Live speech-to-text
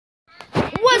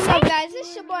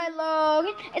it's your boy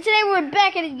Logan, and today we're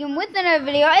back at it again with another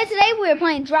video. And today we're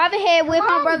playing Drive Ahead with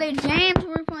my brother James.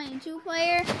 We're playing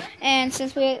 2-player, and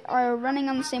since we are running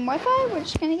on the same Wi-Fi, we're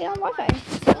just gonna get on Wi-Fi.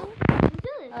 So,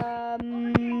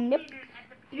 yep.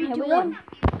 Here we go.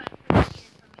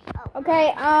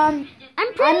 Okay, I'm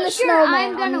pretty the sure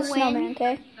snowman. I'm gonna the win. Snowman,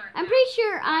 okay? I'm pretty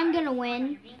sure I'm gonna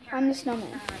win. I'm the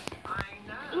snowman.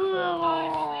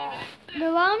 The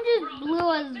alarm just blew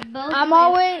us both. I'm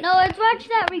always. No, let's watch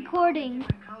that recording.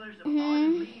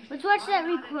 Mhm. Let's watch that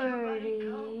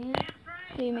recording.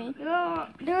 What do you mean?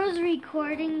 There was a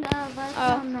recording of us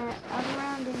on that other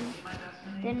round, and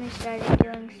then we started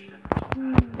doing.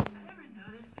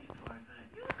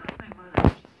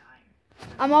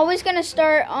 I'm always gonna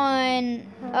start on.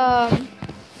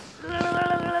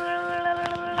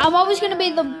 I'm always gonna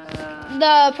be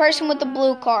the person with the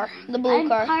blue car. The blue I'm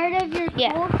car. part of your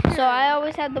culture. So I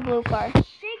always have the blue car.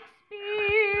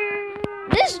 Shakespeare.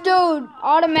 This dude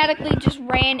automatically just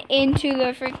ran into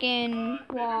the freaking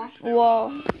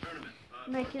wall.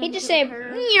 He just said,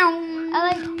 "Meow." I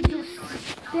like just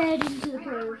sped into the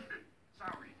curve.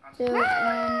 Dude,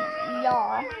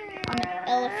 y'all on an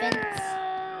elephant.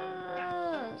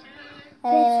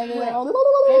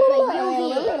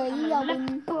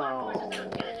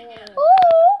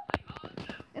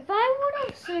 If I would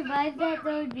have survived that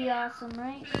would be awesome,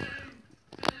 right?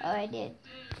 Oh, I did.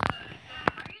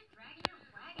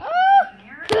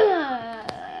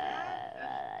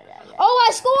 Oh,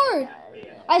 I scored!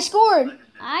 I scored!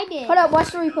 I did. Hold up, watch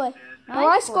the replay. Oh,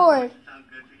 I scored.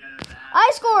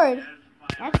 I scored!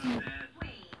 That's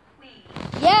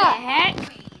Yeah.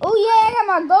 Oh yeah, I got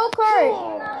my go-kart.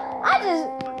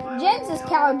 James's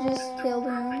cow just killed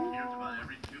him.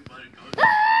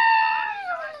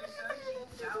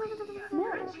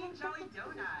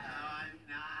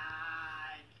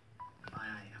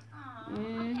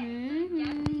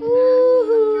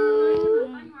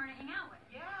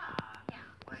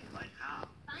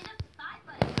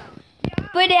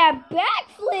 But that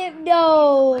backflip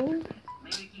though.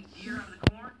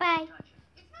 Bye.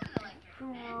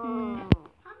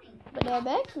 But that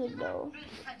backflip though.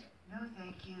 No,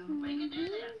 thank you.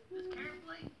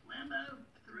 Carefully, Lambo,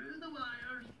 through the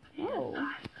wires.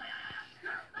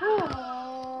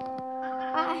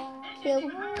 I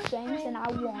killed James and I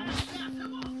won.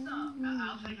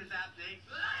 I'll take his update.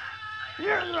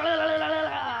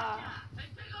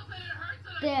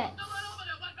 That.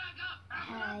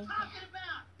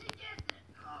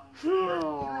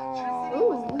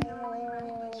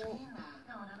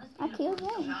 I killed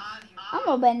James. I'm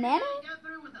a banana.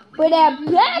 With that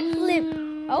backflip.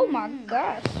 Oh my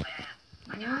gosh.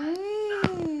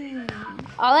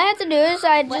 All I have to do is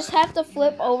I just have to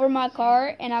flip over my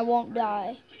car and I won't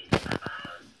die.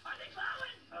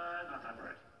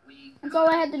 That's all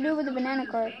I had to do with the banana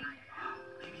car.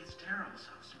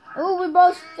 Oh, we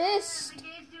both fist.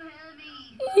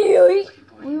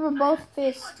 We were both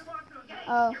fist.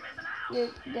 Oh, your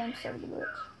game started to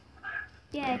glitch.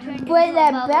 Yeah, I turned into But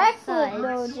that a backflip Bubba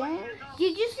though, Suds. James.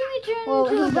 Did you see me turn Well,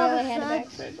 into a he barely Bubba had a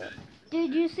Suds? backflip. But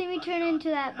Did you see me turn into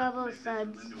that Bubba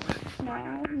Suds? no,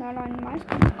 not on my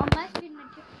screen. On my screen,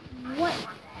 what?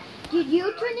 Did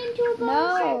you turn into a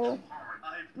Bubba Suds? No.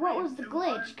 What was the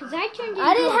glitch? Because I turned into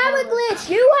I didn't have a Bubba. glitch.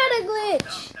 You had a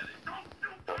glitch.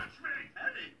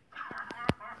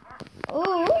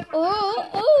 Ooh,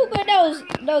 but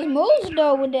those moves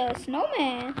though with the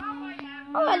snowman.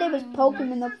 All I did was poke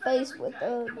him in the face with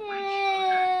the.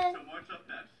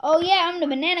 Oh yeah, I'm the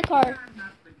banana car.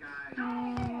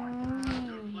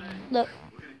 Look.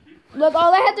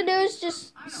 All I have to do is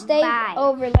just stay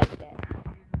over like that.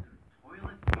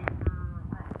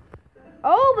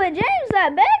 Oh, but James,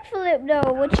 that backflip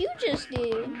though, what you just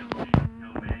did.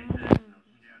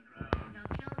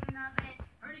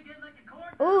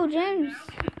 Oh, James.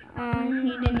 He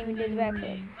didn't even do the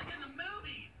backflip.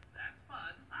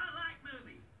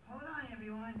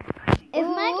 If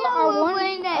my I cat were won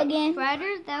playing that again.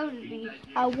 Shredder, that would be.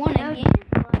 I won again.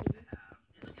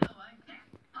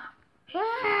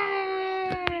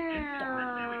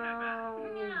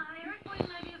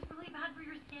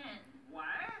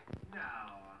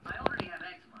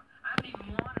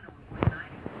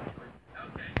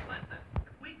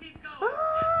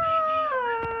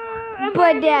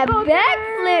 But that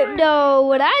backflip though,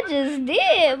 what I just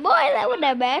did, boy, that was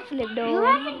that backflip though. You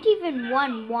haven't even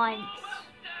won once.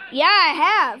 Yeah, I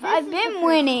have. I've been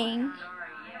winning.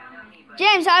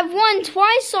 James, I've won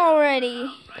twice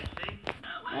already.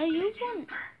 Oh, you won.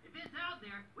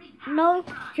 No,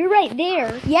 you're right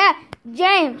there. Yeah,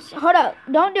 James, hold up.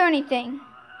 Don't do anything.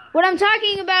 What I'm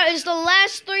talking about is the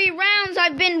last 3 rounds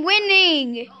I've been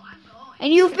winning.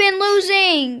 And you've been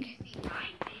losing.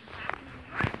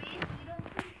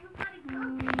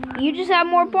 You just have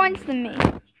more points than me.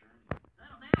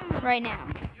 Right now.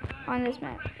 On this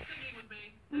map.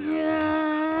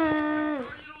 Yeah.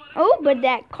 Oh, but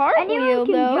that cartwheel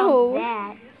though. Jump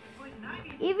that.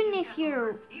 Even if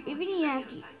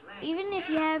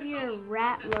you have your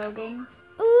rat, Logan.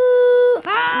 Ooh,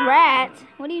 rat.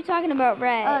 What are you talking about,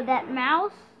 rat? Oh, that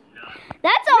mouse.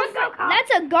 That's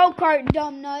a go-kart,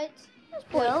 dumb nuts.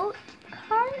 Go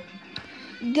kart.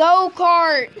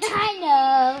 Go-kart. I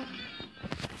know.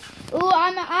 Ooh,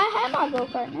 I have my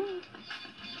go-kart now.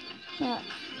 Yeah.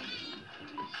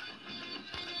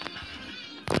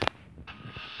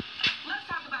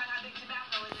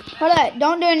 Hold up,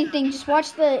 don't do anything. Just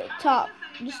watch the top.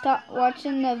 Just stop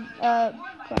watching the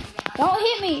don't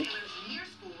hit me.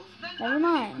 Never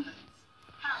mind.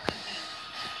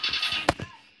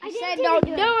 I said don't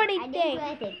do anything.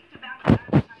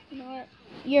 You know what?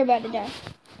 You're about to die.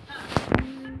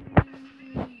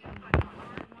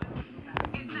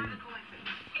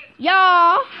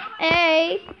 Y'all,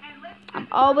 hey. I'm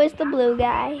always the blue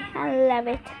guy. I love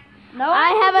it. No, I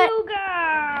have blue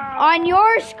girl. On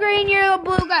your screen, you're the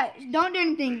blue guy. Don't do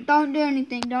anything. Don't do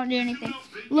anything. Don't do anything.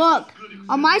 Look.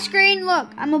 On my screen,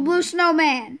 look. I'm a blue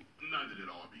snowman. Neither did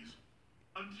Arby's.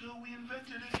 Until we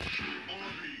invented it.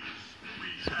 Arby's. We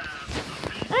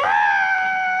have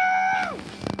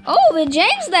Oh, but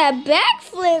James, that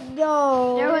backflip,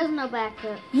 though. There was no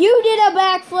backflip. You did a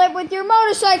backflip with your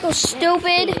motorcycle,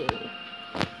 stupid.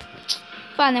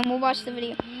 Fine, then we'll watch the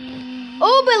video.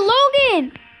 Oh, but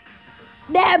Logan.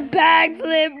 That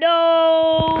backflip,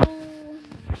 no.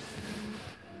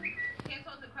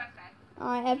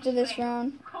 Alright, after this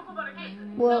round,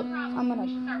 well, I'm gonna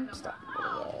stop.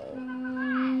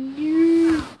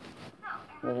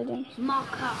 What are we doing? Small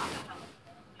car.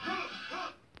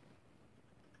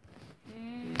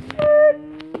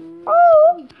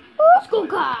 Oh, School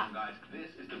car. Guys, this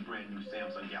is the brand new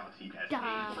Samsung Galaxy S8.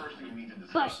 Duh. First thing we need to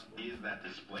discuss is that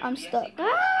display. I'm stuck. The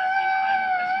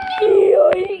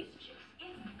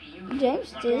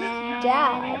James just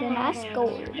died and I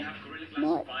scored.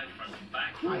 What?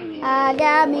 I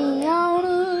got me on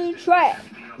a track.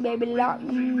 Baby, lock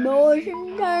them doors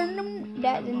and turn them.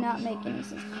 That did not make any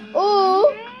sense.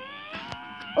 Ooh.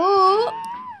 Ooh.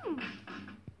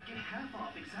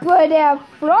 But that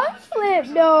front flip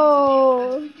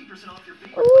though.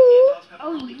 Ooh.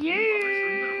 Oh yeah.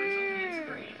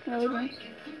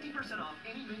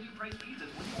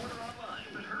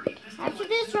 After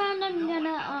this round, I'm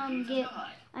gonna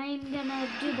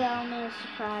do the Elmo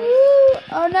surprise. Ooh.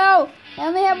 Oh no! I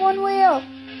only have one wheel,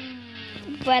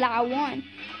 but I won.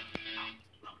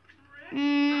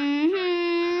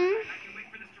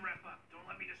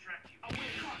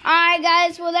 Alright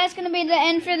guys, well that's gonna be the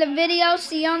end for the video.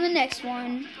 See you on the next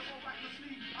one.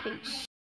 Peace.